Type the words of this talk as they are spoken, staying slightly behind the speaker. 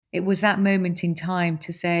It was that moment in time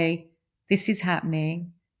to say, this is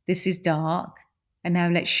happening, this is dark, and now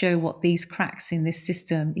let's show what these cracks in this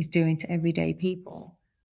system is doing to everyday people.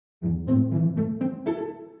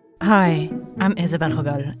 Hi, I'm Isabel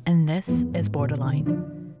Hogal, and this is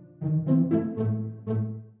Borderline.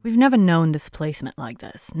 We've never known displacement like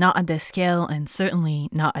this, not at this scale and certainly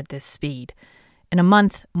not at this speed. In a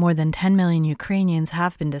month, more than 10 million Ukrainians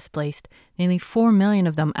have been displaced, nearly 4 million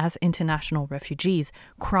of them as international refugees,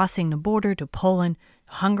 crossing the border to Poland,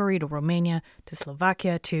 to Hungary, to Romania, to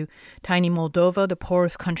Slovakia, to tiny Moldova, the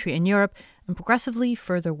poorest country in Europe, and progressively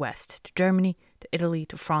further west, to Germany, to Italy,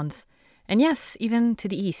 to France, and yes, even to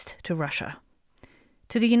the east, to Russia.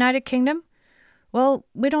 To the United Kingdom? Well,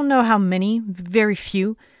 we don't know how many, very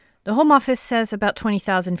few. The Home Office says about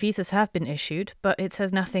 20,000 visas have been issued, but it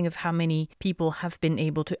says nothing of how many people have been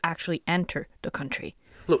able to actually enter the country.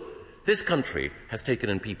 Look, this country has taken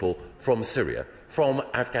in people from Syria, from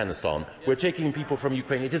Afghanistan. We're taking people from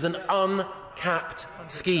Ukraine. It is an uncapped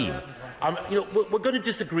scheme. We're going to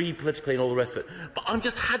disagree politically and all the rest of it, but I'm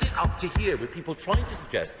just had it up to here with people trying to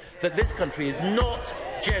suggest that this country is not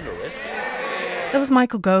generous. That was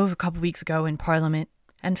Michael Gove a couple of weeks ago in Parliament.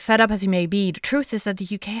 And fed up as he may be, the truth is that the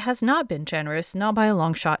UK has not been generous, not by a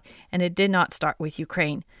long shot, and it did not start with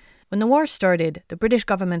Ukraine. When the war started, the British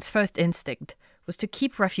government's first instinct was to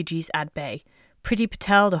keep refugees at bay. Priti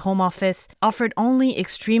Patel, the Home Office, offered only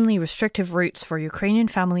extremely restrictive routes for Ukrainian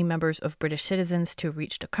family members of British citizens to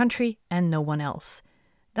reach the country and no one else.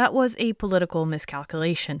 That was a political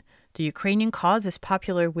miscalculation. The Ukrainian cause is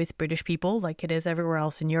popular with British people like it is everywhere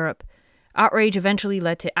else in Europe. Outrage eventually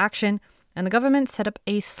led to action, and the government set up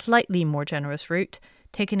a slightly more generous route,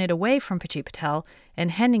 taking it away from Priti Patel and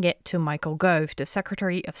handing it to Michael Gove, the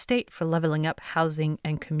Secretary of State for Levelling Up Housing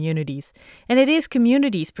and Communities. And it is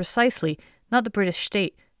communities, precisely, not the British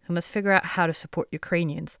state, who must figure out how to support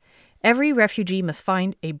Ukrainians. Every refugee must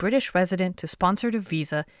find a British resident to sponsor the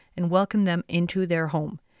visa and welcome them into their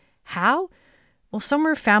home. How? Well, some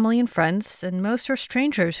are family and friends, and most are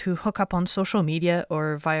strangers who hook up on social media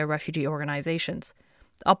or via refugee organizations.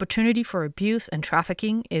 The opportunity for abuse and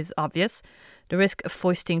trafficking is obvious. The risk of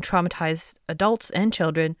foisting traumatized adults and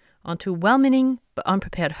children onto well-meaning but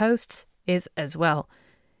unprepared hosts is as well.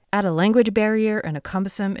 Add a language barrier and a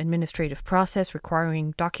cumbersome administrative process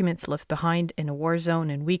requiring documents left behind in a war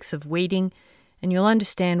zone and weeks of waiting, and you'll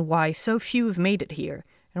understand why so few have made it here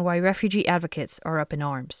and why refugee advocates are up in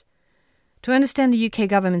arms. To understand the UK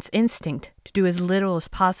government's instinct to do as little as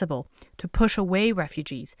possible, to push away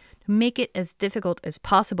refugees, to make it as difficult as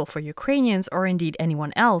possible for Ukrainians or indeed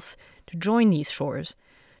anyone else to join these shores,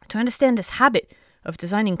 to understand this habit of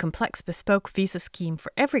designing complex bespoke visa scheme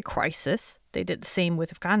for every crisis, they did the same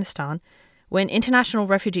with Afghanistan, when international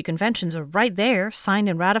refugee conventions are right there, signed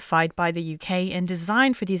and ratified by the UK and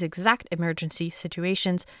designed for these exact emergency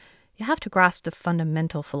situations, you have to grasp the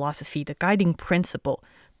fundamental philosophy, the guiding principle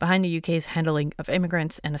behind the UK's handling of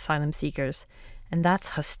immigrants and asylum seekers, and that's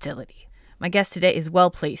hostility. My guest today is well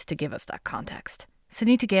placed to give us that context.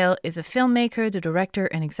 Sonita Gale is a filmmaker, the director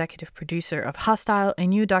and executive producer of Hostile, a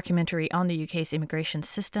new documentary on the UK's immigration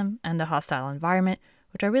system and the hostile environment,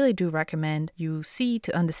 which I really do recommend you see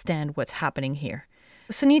to understand what's happening here.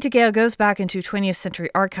 Sonita Gale goes back into 20th century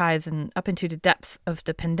archives and up into the depth of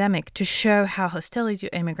the pandemic to show how hostility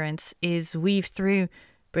to immigrants is weaved through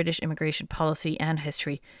British immigration policy and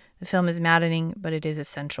history. The film is maddening, but it is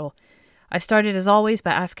essential. I started, as always,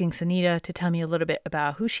 by asking Sonita to tell me a little bit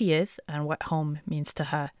about who she is and what home means to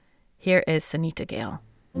her. Here is Sonita Gale.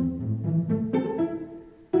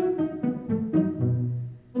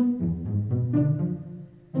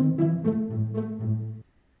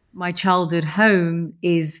 My childhood home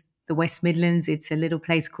is the West Midlands. It's a little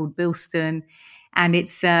place called Bilston. And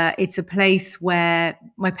it's a place where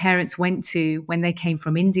my parents went to when they came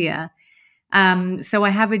from India. So I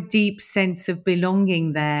have a deep sense of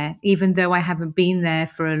belonging there, even though I haven't been there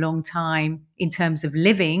for a long time in terms of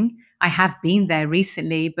living. I have been there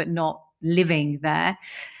recently, but not living there.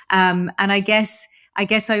 And I guess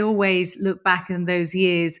I always look back on those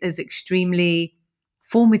years as extremely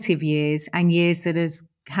formative years and years that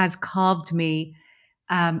has carved me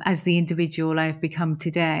as the individual I've become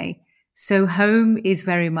today. So home is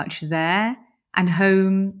very much there, and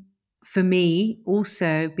home for me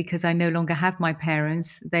also, because I no longer have my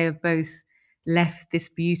parents, they have both left this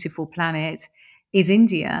beautiful planet, is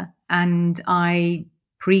India. And I,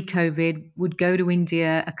 pre-COVID, would go to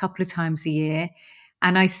India a couple of times a year,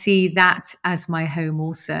 and I see that as my home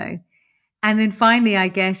also. And then finally, I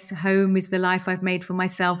guess home is the life I've made for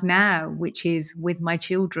myself now, which is with my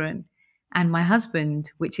children and my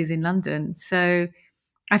husband, which is in London. So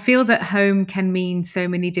I feel that home can mean so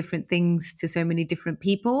many different things to so many different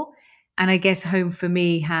people. And I guess home for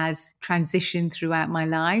me has transitioned throughout my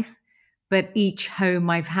life. But each home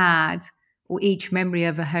I've had, or each memory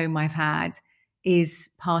of a home I've had, is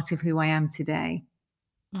part of who I am today.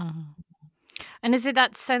 Mhm. And is it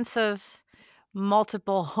that sense of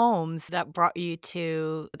multiple homes that brought you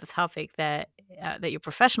to the topic that your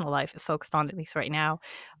professional life is focused on, at least right now,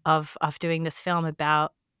 of doing this film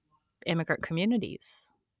about immigrant communities?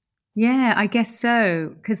 Yeah, I guess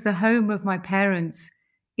so. Because the home of my parents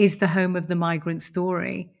is the home of the migrant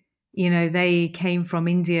story. You know, they came from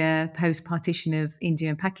India post partition of India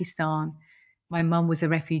and Pakistan. My mum was a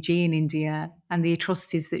refugee in India, and the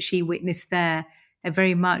atrocities that she witnessed there are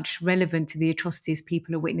very much relevant to the atrocities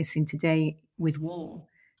people are witnessing today with war.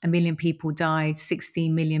 1 million people died,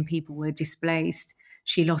 16 million people were displaced.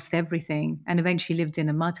 She lost everything and eventually lived in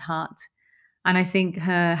a mud hut. And I think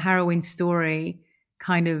her harrowing story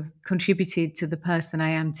kind of contributed to the person I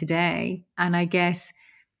am today. And I guess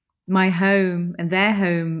my home and their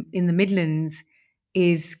home in the Midlands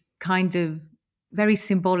is kind of very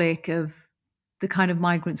symbolic of the kind of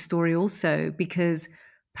migrant story also, because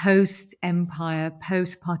post empire,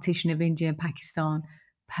 post partition of India and Pakistan,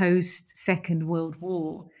 post Second World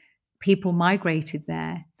War, people migrated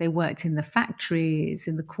there. They worked in the factories,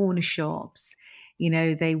 in the corner shops,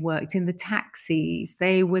 they worked in the taxis.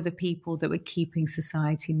 They were the people that were keeping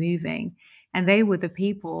society moving. And they were the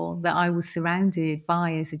people that I was surrounded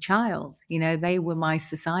by as a child. They were my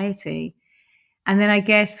society. And then I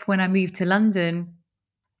guess when I moved to London,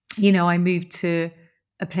 I moved to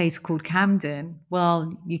a place called Camden.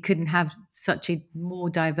 Well, you couldn't have such a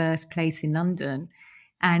more diverse place in London,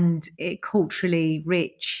 and it culturally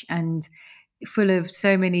rich and full of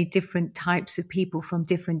so many different types of people from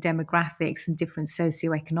different demographics and different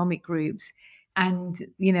socioeconomic groups. And,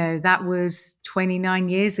 that was 29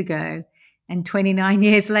 years ago. And 29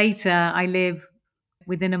 years later, I live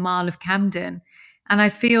within a mile of Camden. And I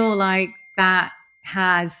feel like that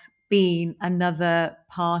has been another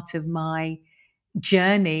part of my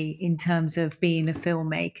journey in terms of being a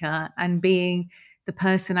filmmaker and being the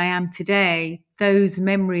person I am today. Those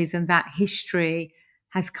memories and that history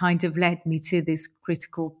has kind of led me to this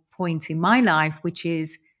critical point in my life, which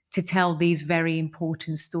is to tell these very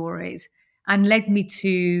important stories, and led me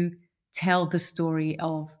to tell the story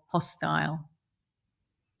of Hostile.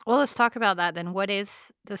 Well, let's talk about that then. What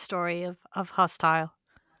is the story of Hostile?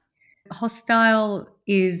 Hostile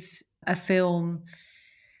is a film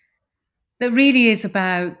that really is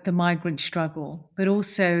about the migrant struggle, but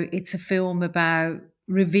also it's a film about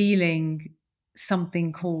revealing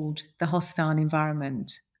something called the hostile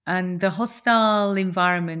environment. And the hostile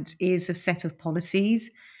environment is a set of policies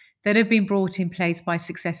that have been brought in place by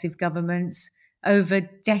successive governments over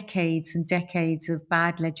decades and decades of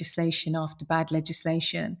bad legislation after bad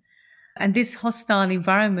legislation. And this hostile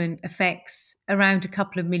environment affects around a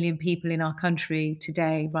couple of million people in our country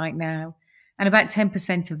today, right now. And about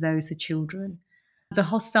 10% of those are children. The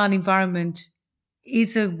hostile environment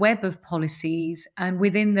is a web of policies. And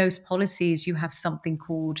within those policies, you have something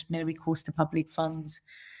called no recourse to public funds.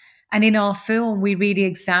 And in our film, we really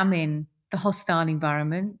examine the hostile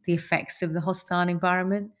environment, the effects of the hostile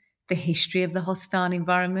environment, the history of the hostile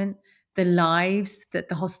environment, the lives that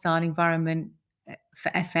the hostile environment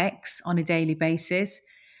affects on a daily basis.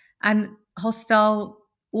 And hostile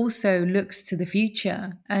also looks to the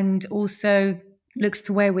future and also looks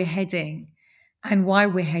to where we're heading and why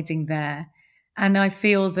we're heading there. And I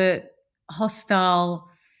feel that hostile,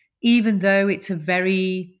 even though it's a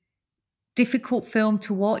very difficult film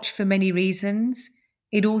to watch for many reasons,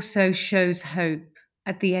 it also shows hope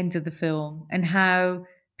at the end of the film and how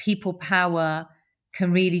people power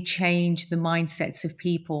can really change the mindsets of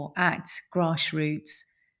people at grassroots,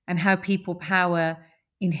 and how people power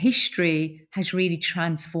in history has really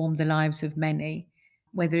transformed the lives of many,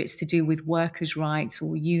 whether it's to do with workers' rights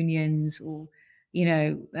or unions or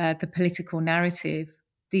the political narrative.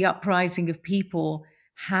 The uprising of people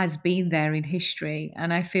has been there in history.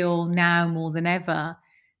 And I feel now more than ever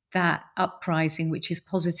that uprising, which is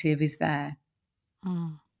positive, is there.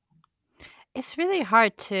 Mm. It's really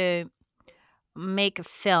hard to make a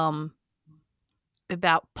film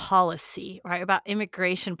about policy, right? About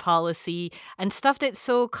immigration policy and stuff that's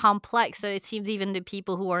so complex that it seems even the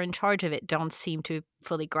people who are in charge of it don't seem to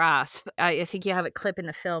fully grasp. I think you have a clip in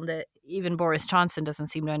the film that even Boris Johnson doesn't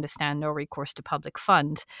seem to understand no recourse to public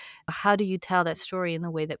funds. How do you tell that story in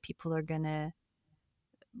the way that people are going to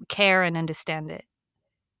care and understand it?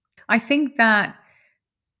 I think that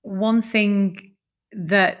one thing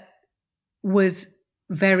that was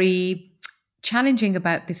very challenging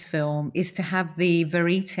about this film is to have the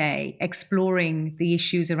verite exploring the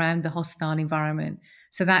issues around the hostile environment.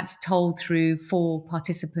 So that's told through 4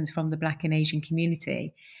 participants from the Black and Asian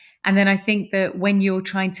community. And then I think that when you're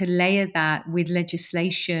trying to layer that with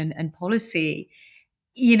legislation and policy,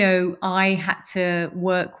 I had to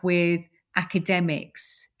work with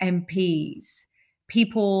academics, MPs,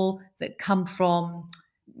 people that come from,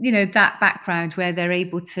 that background where they're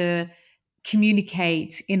able to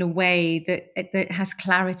communicate in a way that has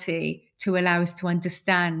clarity to allow us to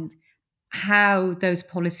understand how those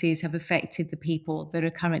policies have affected the people that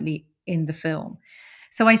are currently in the film.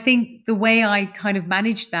 So I think the way I kind of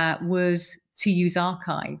managed that was to use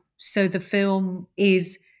archive. So the film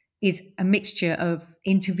is a mixture of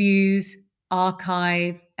interviews,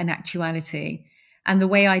 archive, and actuality. And the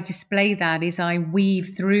way I display that is I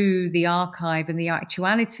weave through the archive and the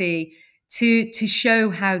actuality to show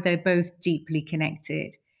how they're both deeply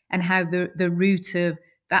connected and how the root of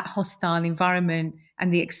that hostile environment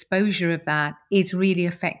and the exposure of that is really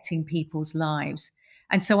affecting people's lives.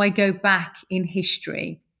 And so I go back in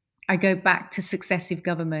history. I go back to successive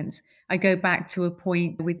governments. I go back to a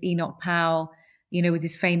point with Enoch Powell, with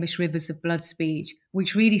his famous Rivers of Blood speech,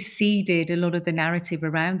 which really seeded a lot of the narrative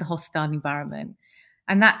around the hostile environment.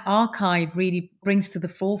 And that archive really brings to the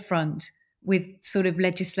forefront with sort of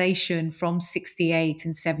legislation from 68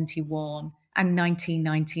 and 71 and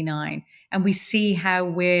 1999. And we see how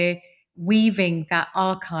we're weaving that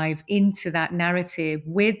archive into that narrative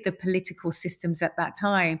with the political systems at that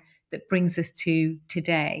time that brings us to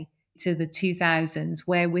today, to the 2000s,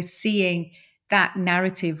 where we're seeing that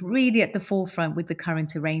narrative really at the forefront with the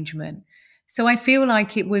current arrangement. So I feel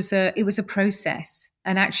like it was a process.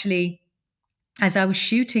 And actually, as I was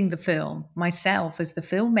shooting the film myself as the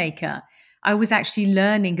filmmaker, I was actually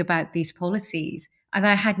learning about these policies and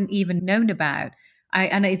I hadn't even known about.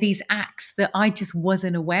 These acts that I just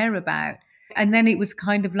wasn't aware about. And then it was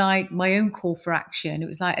kind of like my own call for action. It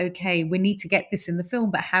was like, okay, we need to get this in the film,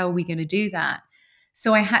 but how are we going to do that?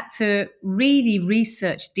 So I had to really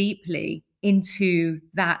research deeply into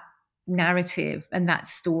that narrative and that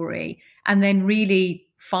story, and then really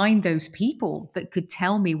find those people that could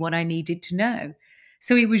tell me what I needed to know.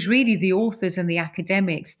 So it was really the authors and the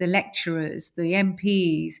academics, the lecturers, the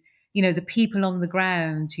MPs, the people on the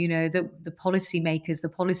ground, the policymakers, the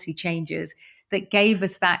policy changers that gave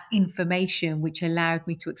us that information, which allowed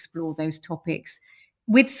me to explore those topics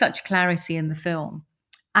with such clarity in the film.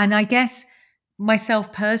 And I guess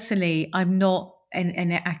myself personally, I'm not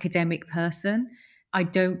an academic person. I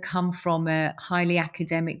don't come from a highly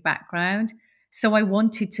academic background. So I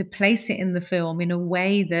wanted to place it in the film in a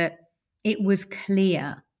way that it was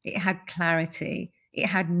clear, it had clarity, it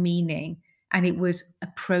had meaning, and it was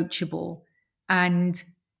approachable. And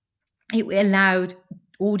it allowed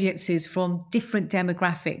audiences from different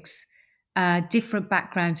demographics, different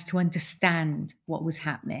backgrounds to understand what was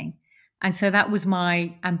happening. And so that was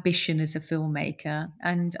my ambition as a filmmaker.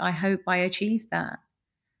 And I hope I achieved that.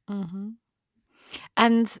 Mm-hmm.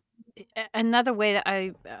 And another way that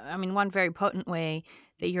I mean, one very potent way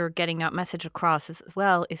that you're getting that message across as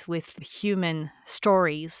well is with human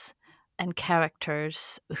stories and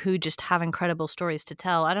characters who just have incredible stories to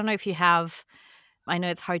tell. I don't know if you have, I know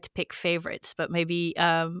it's hard to pick favorites, but maybe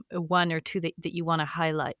one or two that you want to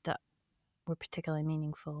highlight that were particularly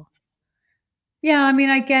meaningful. Yeah, I mean,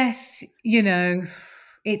 I guess,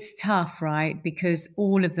 it's tough, right? Because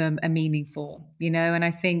all of them are meaningful, and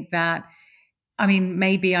I think that, I mean,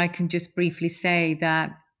 maybe I can just briefly say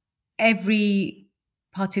that every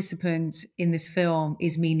participant in this film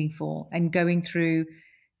is meaningful and going through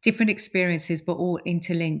different experiences, but all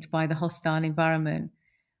interlinked by the hostile environment.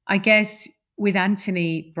 I guess with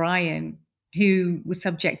Anthony Bryan, who was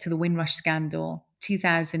subject to the Windrush scandal,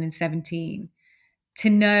 2017, to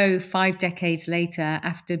know 5 decades later,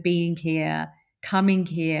 after being here, coming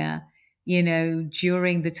here,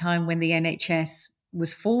 during the time when the NHS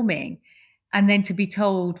was forming, and then to be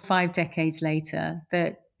told 5 decades later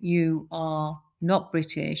that you are not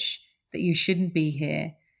British, that you shouldn't be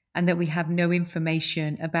here, and that we have no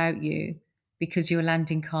information about you because your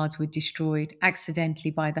landing cards were destroyed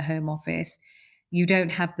accidentally by the Home Office. You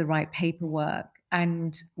don't have the right paperwork,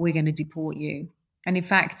 and we're going to deport you. And in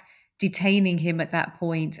fact, detaining him at that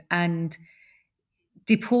point and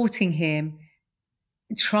deporting him,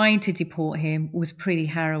 trying to deport him, was pretty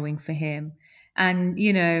harrowing for him. And,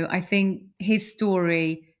 I think his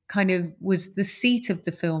story kind of was the seat of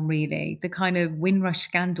the film, really. The kind of Windrush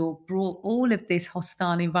scandal brought all of this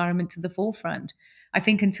hostile environment to the forefront. I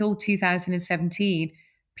think until 2017,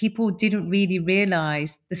 people didn't really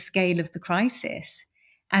realize the scale of the crisis.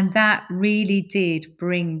 And that really did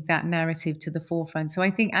bring that narrative to the forefront. So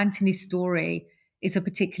I think Anthony's story is a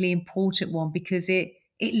particularly important one because it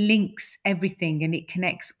links everything and it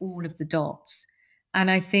connects all of the dots. And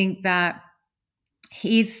I think that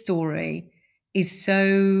his story is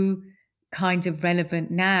so kind of relevant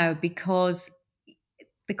now because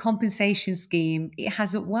the compensation scheme, it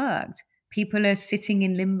hasn't worked. People are sitting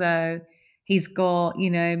in limbo. He's got,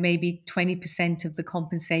 maybe 20% of the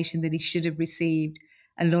compensation that he should have received.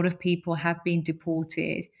 A lot of people have been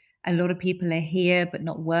deported. A lot of people are here but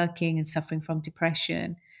not working and suffering from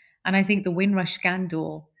depression. And I think the Windrush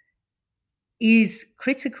scandal is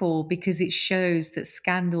critical because it shows that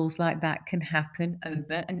scandals like that can happen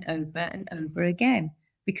over and over and over again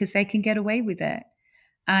because they can get away with it.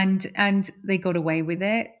 And they got away with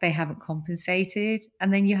it. They haven't compensated.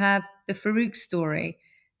 And then you have the Farouk story,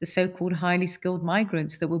 the so-called highly skilled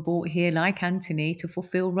migrants that were brought here like Anthony to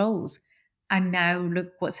fulfill roles. And now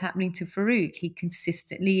look what's happening to Farouk. He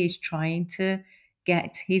consistently is trying to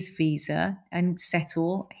get his visa and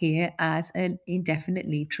settle here as an indefinite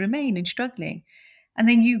leave to remain and struggling. And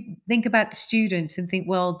then you think about the students and think,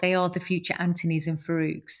 well, they are the future Antonys and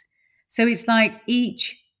Farouks. So it's like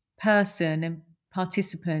each person and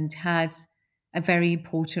participant has a very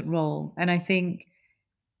important role. And I think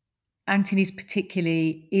Anthony's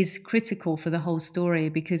particularly is critical for the whole story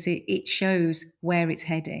because it shows where it's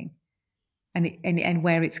heading and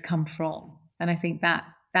where it's come from. And I think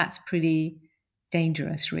that's pretty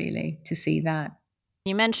dangerous, really, to see that.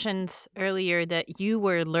 You mentioned earlier that you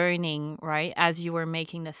were learning, right, as you were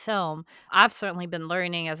making the film. I've certainly been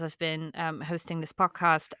learning as I've been hosting this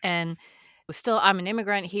podcast. And still, I'm an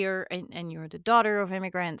immigrant here, and you're the daughter of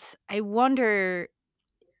immigrants. I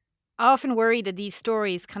often worry that these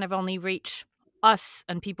stories kind of only reach us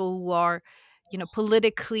and people who are,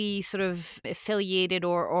 politically sort of affiliated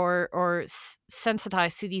or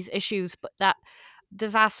sensitized to these issues, but that the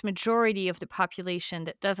vast majority of the population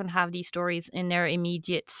that doesn't have these stories in their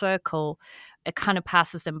immediate circle, it kind of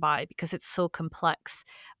passes them by because it's so complex.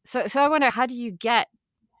 So I wonder, how do you get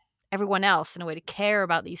everyone else in a way to care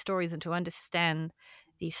about these stories and to understand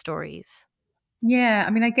these stories? Yeah, I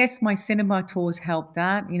mean, I guess my cinema tours help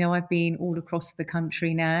that. I've been all across the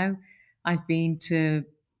country now. I've been to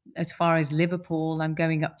as far as Liverpool. I'm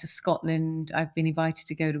going up to Scotland. I've been invited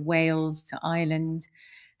to go to Wales, to Ireland.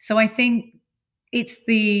 So I think it's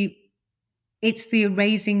the it's the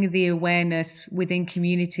raising the awareness within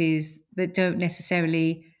communities that don't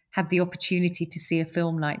necessarily have the opportunity to see a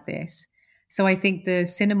film like this. So I think the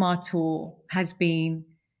cinema tour has been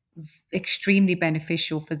extremely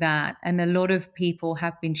beneficial for that. And a lot of people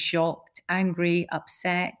have been shocked, angry,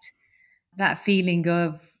 upset. That feeling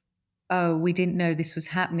of, oh, we didn't know this was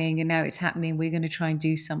happening and now it's happening. We're going to try and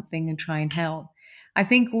do something and try and help. I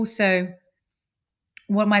think also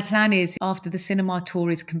what my plan is after the cinema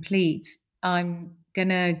tour is complete, I'm going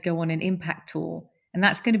to go on an impact tour. And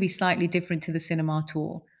that's going to be slightly different to the cinema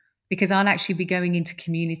tour because I'll actually be going into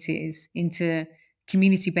communities, into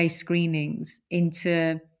community based screenings,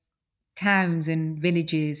 into towns and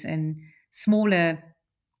villages and smaller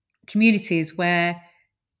communities where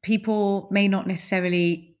people may not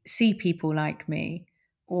necessarily see people like me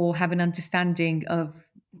or have an understanding of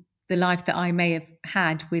the life that I may have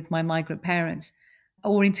had with my migrant parents,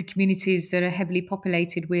 or into communities that are heavily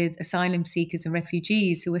populated with asylum seekers and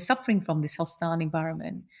refugees who are suffering from this hostile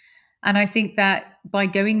environment. And I think that by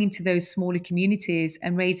going into those smaller communities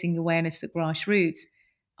and raising awareness at grassroots,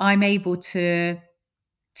 I'm able to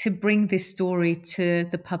bring this story to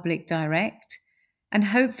the public direct. And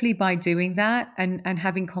hopefully by doing that and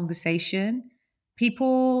having conversation,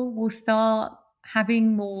 people will start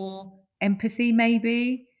having more empathy,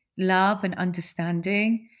 maybe love and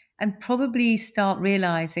understanding, and probably start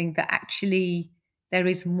realizing that actually there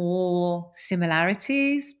is more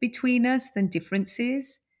similarities between us than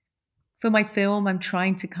differences. For my film, I'm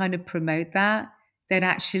trying to kind of promote that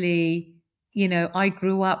actually, I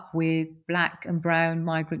grew up with Black and brown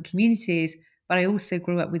migrant communities, but I also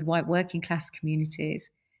grew up with white working class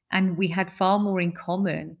communities. And we had far more in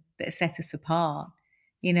common that set us apart,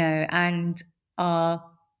 and our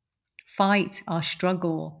fight, our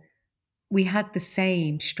struggle, we had the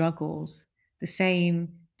same struggles, the same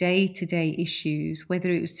day to day issues, whether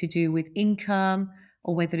it was to do with income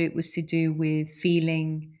or whether it was to do with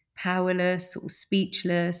feeling powerless or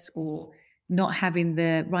speechless or not having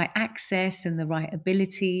the right access and the right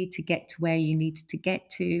ability to get to where you needed to get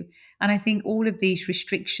to. And I think all of these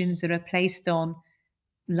restrictions that are placed on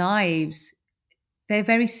lives, they're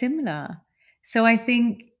very similar. So I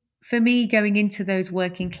think for me, going into those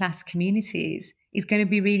working class communities is going to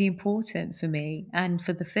be really important for me and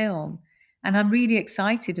for the film. And I'm really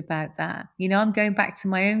excited about that. I'm going back to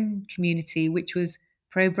my own community, which was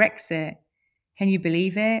pro Brexit. Can you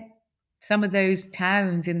believe it? Some of those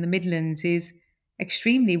towns in the Midlands is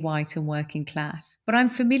extremely white and working class, but I'm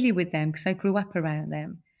familiar with them because I grew up around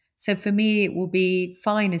them. So for me, it will be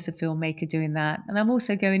fine as a filmmaker doing that. And I'm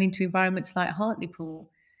also going into environments like Hartlepool,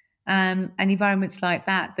 and environments like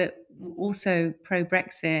that also pro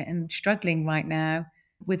Brexit and struggling right now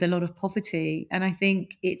with a lot of poverty. And I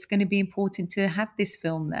think it's going to be important to have this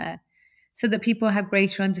film there so that people have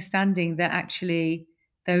greater understanding that actually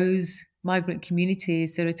those migrant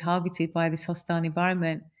communities that are targeted by this hostile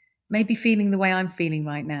environment may be feeling the way I'm feeling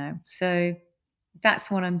right now. So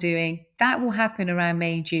that's what I'm doing. That will happen around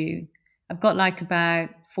May, June. I've got like about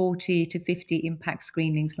 40 to 50 impact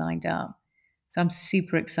screenings lined up. So I'm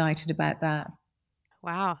super excited about that.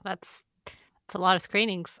 Wow, that's a lot of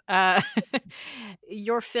screenings.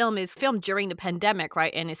 Your film is filmed during the pandemic,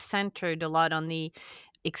 right? And is centered a lot on the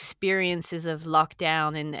experiences of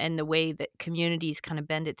lockdown and the way that communities kind of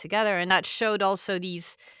bend it together. And that showed also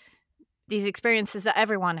these experiences that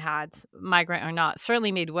everyone had, migrant or not,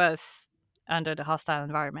 certainly made worse under the hostile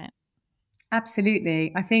environment.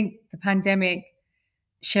 Absolutely. I think the pandemic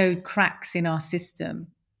showed cracks in our system,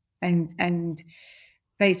 and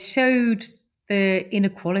they showed the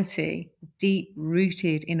inequality, deep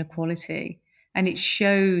rooted inequality, and it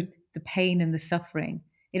showed the pain and the suffering.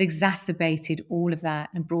 It exacerbated all of that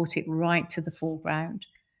and brought it right to the foreground,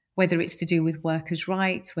 whether it's to do with workers'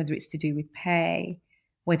 rights, whether it's to do with pay,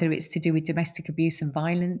 whether it's to do with domestic abuse and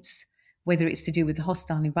violence, whether it's to do with the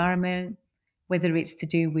hostile environment, whether it's to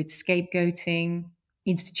do with scapegoating,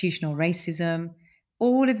 institutional racism.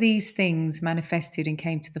 All of these things manifested and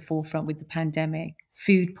came to the forefront with the pandemic.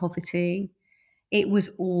 Food poverty, it was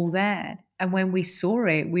all there. And when we saw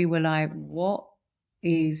it, we were like, what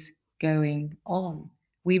is going on?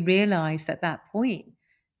 We realized at that point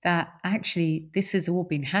that actually this has all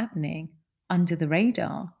been happening under the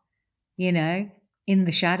radar, you know, in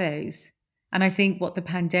the shadows. And I think what the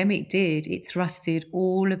pandemic did, it thrusted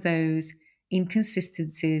all of those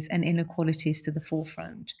inconsistencies and inequalities to the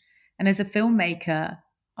forefront. And as a filmmaker,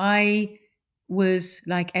 I was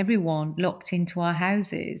like everyone locked into our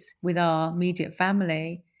houses with our immediate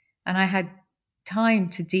family. And I had time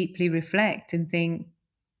to deeply reflect and think,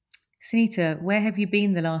 Sunita, where have you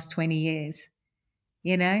been the last 20 years?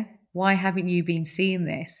 You know, why haven't you been seeing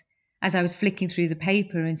this? As I was flicking through the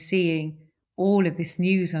paper and seeing all of this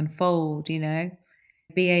news unfold,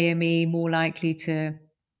 BAME more likely to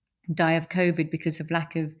die of COVID because of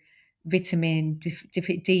lack of vitamin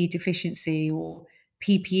D deficiency, or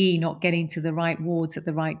PPE not getting to the right wards at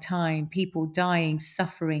the right time, people dying,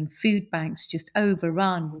 suffering, food banks just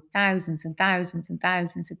overrun with thousands and thousands and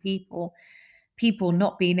thousands of people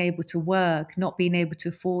not being able to work, not being able to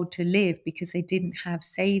afford to live because they didn't have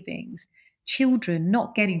savings, children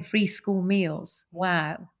not getting free school meals.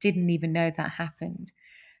 Wow, didn't even know that happened.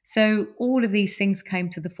 So all of these things came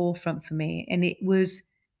to the forefront for me, and it was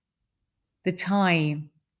the time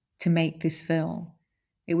to make this film.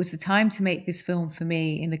 It was the time to make this film for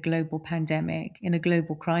me in a global pandemic, in a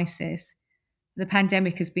global crisis. The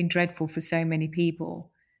pandemic has been dreadful for so many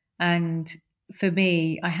people. And for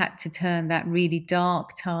me, I had to turn that really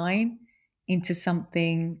dark time into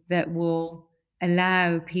something that will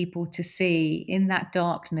allow people to see in that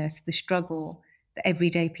darkness the struggle that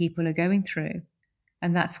everyday people are going through.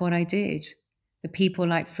 And that's what I did. The people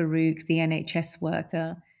like Farouk, the NHS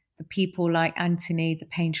worker, the people like Anthony, the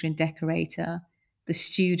painter and decorator, the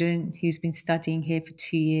student who's been studying here for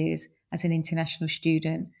 2 years as an international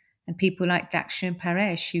student, and people like Daksha and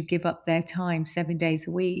Paresh who give up their time 7 days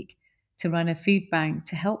a week to run a food bank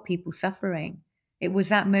to help people suffering. It was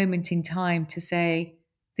that moment in time to say,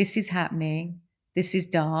 this is happening, this is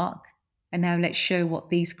dark, and now let's show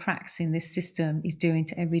what these cracks in this system is doing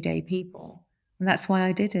to everyday people. And that's why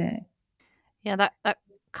I did it. Yeah, that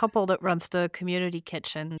couple that runs the community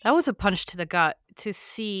kitchen, that was a punch to the gut to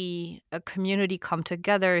see a community come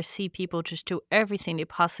together, see people just do everything they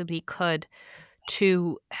possibly could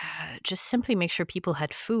to just simply make sure people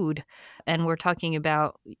had food. And we're talking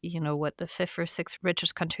about, what, the fifth or sixth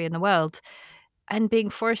richest country in the world, and being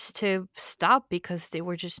forced to stop because they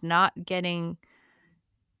were just not getting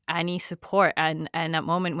any support. And that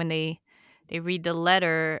moment when they read the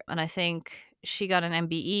letter, and I think she got an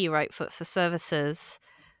MBE, right, for services,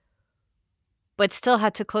 but still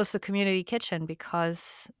had to close the community kitchen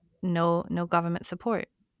because no government support.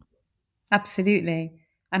 Absolutely.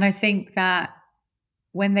 And I think that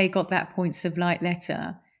when they got that Points of Light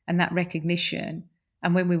letter and that recognition,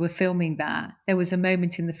 and when we were filming that, there was a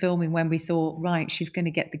moment in the filming when we thought, right, she's going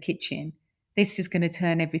to get the kitchen. This is going to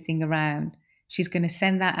turn everything around. She's going to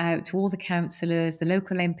send that out to all the councillors, the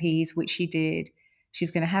local MPs, which she did.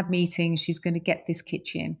 She's going to have meetings. She's going to get this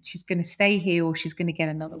kitchen. She's going to stay here or she's going to get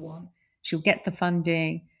another one. She'll get the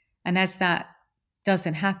funding. And as that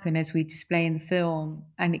doesn't happen, as we display in the film,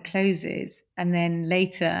 and it closes, and then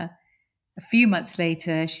later, a few months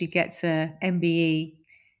later, she gets a MBE.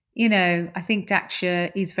 I think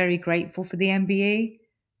Daksha is very grateful for the MBE,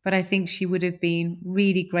 but I think she would have been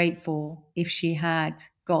really grateful if she had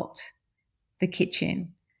got the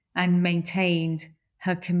kitchen and maintained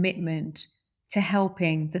her commitment to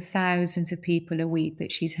helping the thousands of people a week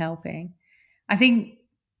that she's helping. I think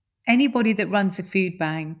anybody that runs a food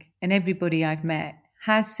bank and everybody I've met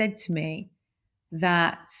has said to me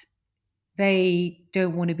that they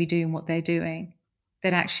don't want to be doing what they're doing,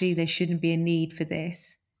 that actually there shouldn't be a need for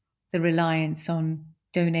this, the reliance on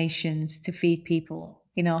donations to feed people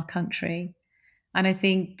in our country. And I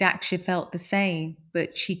think Daksha felt the same,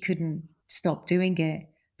 but she couldn't stop doing it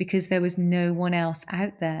because there was no one else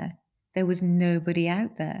out there. There was nobody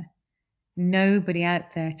out there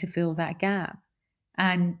to fill that gap.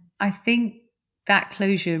 And I think that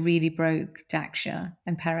closure really broke Daksha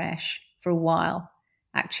and Paresh for a while,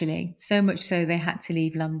 actually. So much so they had to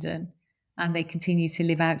leave London and they continue to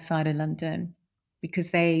live outside of London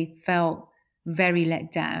because they felt very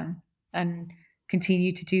let down and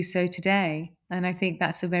continue to do so today. And I think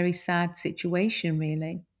that's a very sad situation,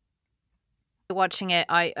 really. Watching it,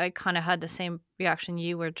 I kind of had the same reaction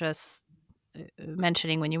you were just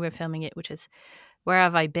mentioning when you were filming it, which is, where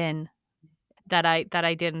have I been that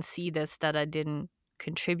I didn't see this, that I didn't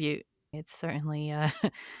contribute? It certainly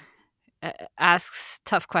asks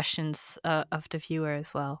tough questions of the viewer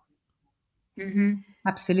as well.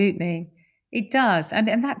 Absolutely. It does.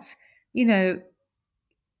 And that's, you know,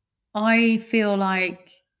 I feel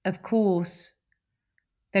like, of course,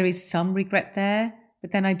 there is some regret there,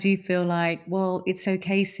 but then I do feel like, well, it's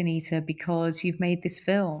okay, Sunita, because you've made this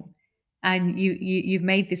film, and you've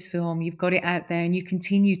made this film, you've got it out there, and you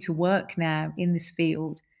continue to work now in this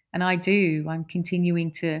field. And I do. I'm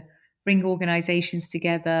continuing to bring organizations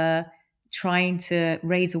together, trying to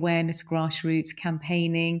raise awareness, grassroots,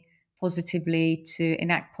 campaigning positively to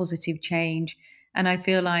enact positive change. And I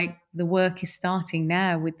feel like the work is starting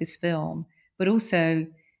now with this film, but also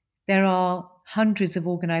there are hundreds of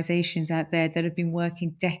organizations out there that have been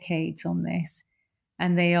working decades on this,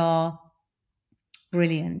 and they are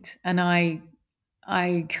brilliant. And I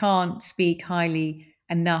can't speak highly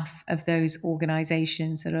enough of those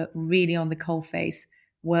organizations that are really on the coalface,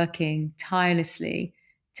 working tirelessly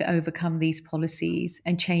to overcome these policies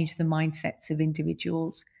and change the mindsets of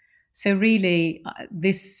individuals. So, really,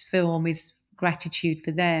 this film is gratitude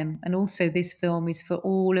for them. And also, this film is for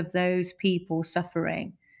all of those people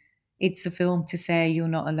suffering. It's a film to say you're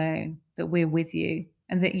not alone, that we're with you,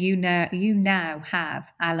 and that you now have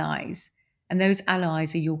allies, and those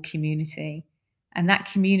allies are your community. And that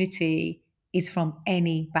community is from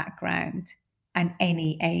any background and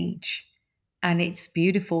any age. And it's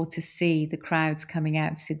beautiful to see the crowds coming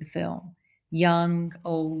out to see the film. Young,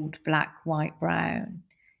 old, black, white, brown,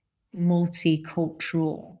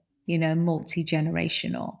 multicultural, multi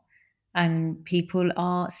generational. And people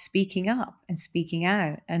are speaking up and speaking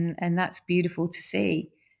out. And that's beautiful to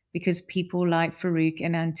see because people like Farouk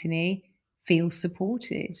and Anthony feel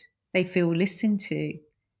supported. They feel listened to.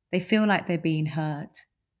 They feel like they're being heard.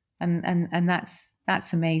 And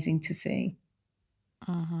that's amazing to see.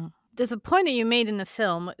 There's a point that you made in the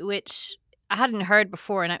film which I hadn't heard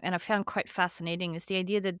before, and I found quite fascinating, is the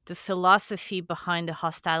idea that the philosophy behind a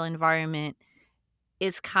hostile environment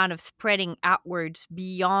is kind of spreading outwards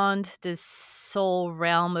beyond the sole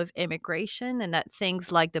realm of immigration, and that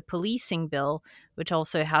things like the policing bill, which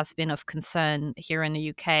also has been of concern here in the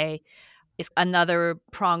UK, is another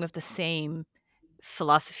prong of the same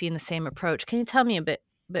philosophy and the same approach. Can you tell me a bit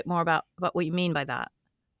more about what you mean by that?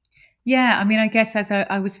 Yeah, I mean, I guess as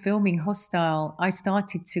I was filming Hostile, I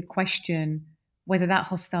started to question whether that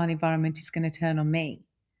hostile environment is going to turn on me.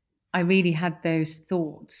 I really had those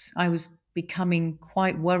thoughts. I was becoming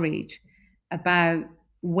quite worried about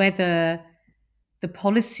whether the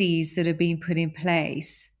policies that are being put in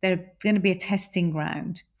place, they're going to be a testing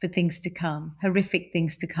ground for things to come, horrific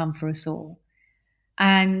things to come for us all.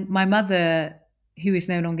 And my mother, who is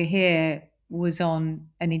no longer here, was on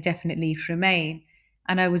an indefinite leave to remain.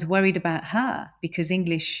 And I was worried about her because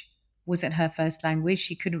English wasn't her first language.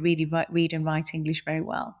 She couldn't really read and write English very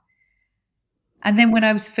well. And then when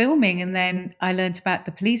I was filming and then I learned about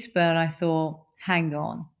the police bill, I thought, hang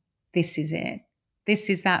on, this is it. This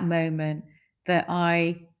is that moment that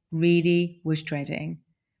I really was dreading.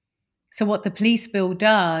 So what the police bill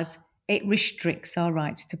does, it restricts our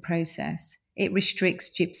rights to process. It restricts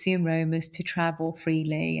Gypsy and Romas to travel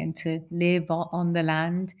freely and to live on the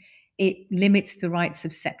land. It limits the rights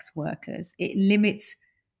of sex workers. It limits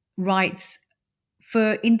rights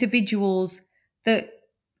for individuals that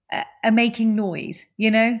are making noise,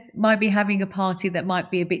 might be having a party that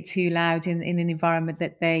might be a bit too loud in an environment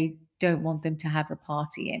that they don't want them to have a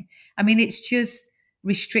party in. I mean, it's just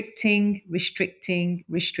restricting, restricting,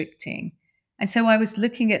 restricting. And so I was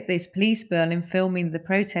looking at this police bill and filming the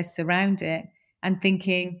protests around it and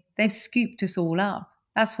thinking, they've scooped us all up.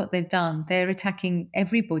 That's what they've done. They're attacking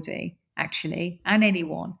everybody, actually, and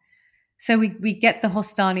anyone. So we get the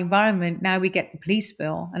hostile environment. Now we get the police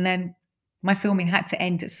bill. And then my filming had to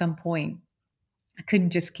end at some point. I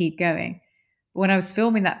couldn't just keep going. When I was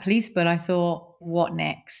filming that police bill, I thought, what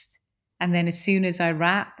next? And then as soon as I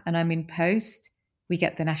wrap and I'm in post, we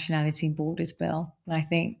get the Nationality and Borders bill. And I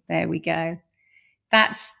think, there we go.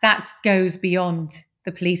 That goes beyond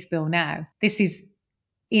the police bill now. This is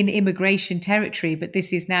in immigration territory, but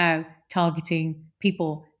this is now targeting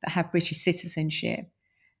people that have British citizenship.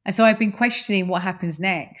 And so I've been questioning what happens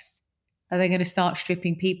next. Are they going to start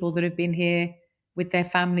stripping people that have been here with their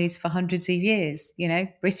families for hundreds of years,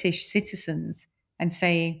 British citizens, and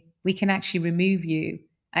saying, we can actually remove you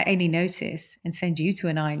at any notice and send you to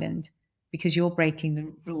an island because you're breaking the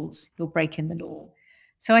rules, you're breaking the law.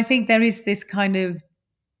 So I think there is this kind of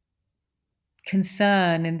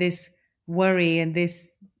concern and this worry and this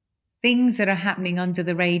things that are happening under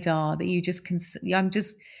the radar that I'm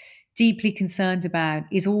just deeply concerned about.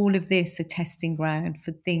 Is all of this a testing ground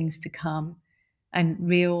for things to come and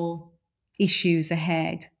real issues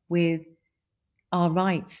ahead with our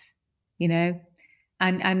rights,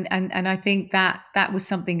 And I think that was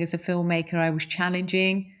something as a filmmaker I was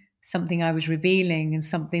challenging, something I was revealing, and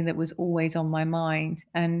something that was always on my mind.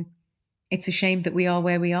 And it's a shame that we are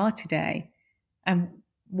where we are today. And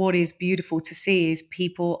what is beautiful to see is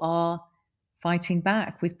people are fighting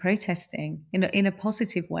back with protesting in a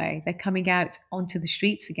positive way. They're coming out onto the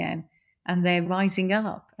streets again, and they're rising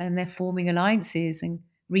up, and they're forming alliances and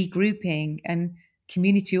regrouping, and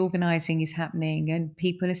community organizing is happening, and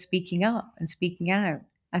people are speaking up and speaking out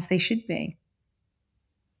as they should be.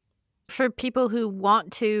 For people who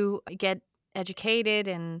want to get educated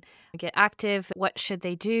and get active, what should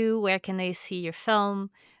they do? Where can they see your film?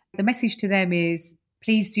 The message to them is,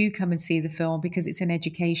 please do come and see the film, because it's an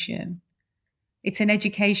education. It's an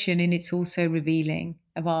education, and it's also revealing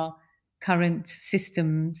of our current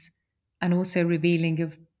systems, and also revealing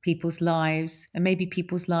of people's lives, and maybe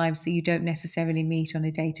people's lives that you don't necessarily meet on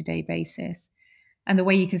a day-to-day basis. And the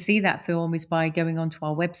way you can see that film is by going onto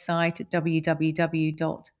our website at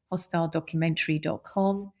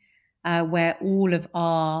www.hostiledocumentary.com, where all of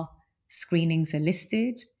our screenings are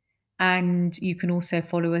listed. And you can also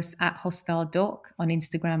follow us at Hostile Doc on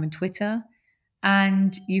Instagram and Twitter.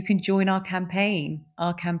 And you can join our campaign.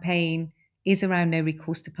 Our campaign is around no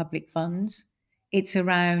recourse to public funds. It's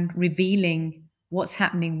around revealing what's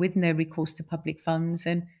happening with no recourse to public funds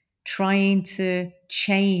and trying to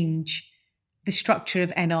change the structure of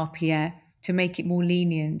NRPF to make it more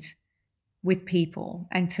lenient with people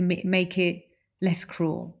and to make it less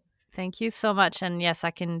cruel. Thank you so much. And yes,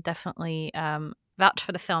 I can definitely vouch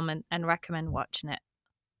for the film and recommend watching it.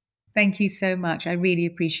 Thank you so much. I really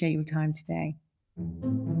appreciate your time today.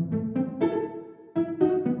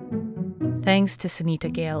 Thanks to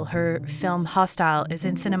Sonita Gale. Her film Hostile is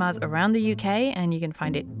in cinemas around the UK, and you can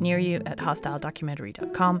find it near you at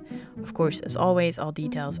hostiledocumentary.com. Of course, as always, all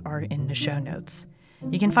details are in the show notes.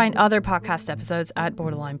 You can find other podcast episodes at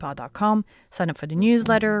borderlinepod.com, sign up for the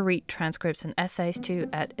newsletter, read transcripts and essays too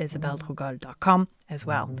at isabellerugol.com as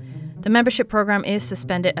well. The membership program is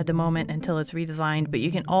suspended at the moment until it's redesigned, but you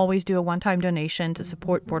can always do a one-time donation to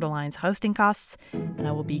support Borderline's hosting costs, and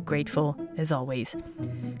I will be grateful as always.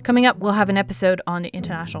 Coming up, we'll have an episode on the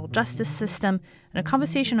international justice system and a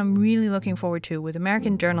conversation I'm really looking forward to with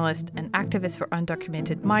American journalist and activist for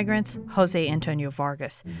undocumented migrants, Jose Antonio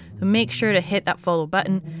Vargas. So make sure to hit that follow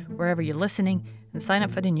button wherever you're listening and sign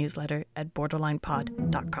up for the newsletter at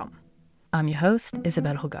borderlinepod.com. I'm your host,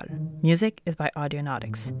 Isabelle Rugol. Music is by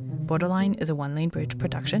Audionautics. Borderline is a one-lane bridge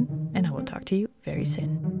production, and I will talk to you very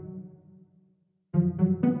soon.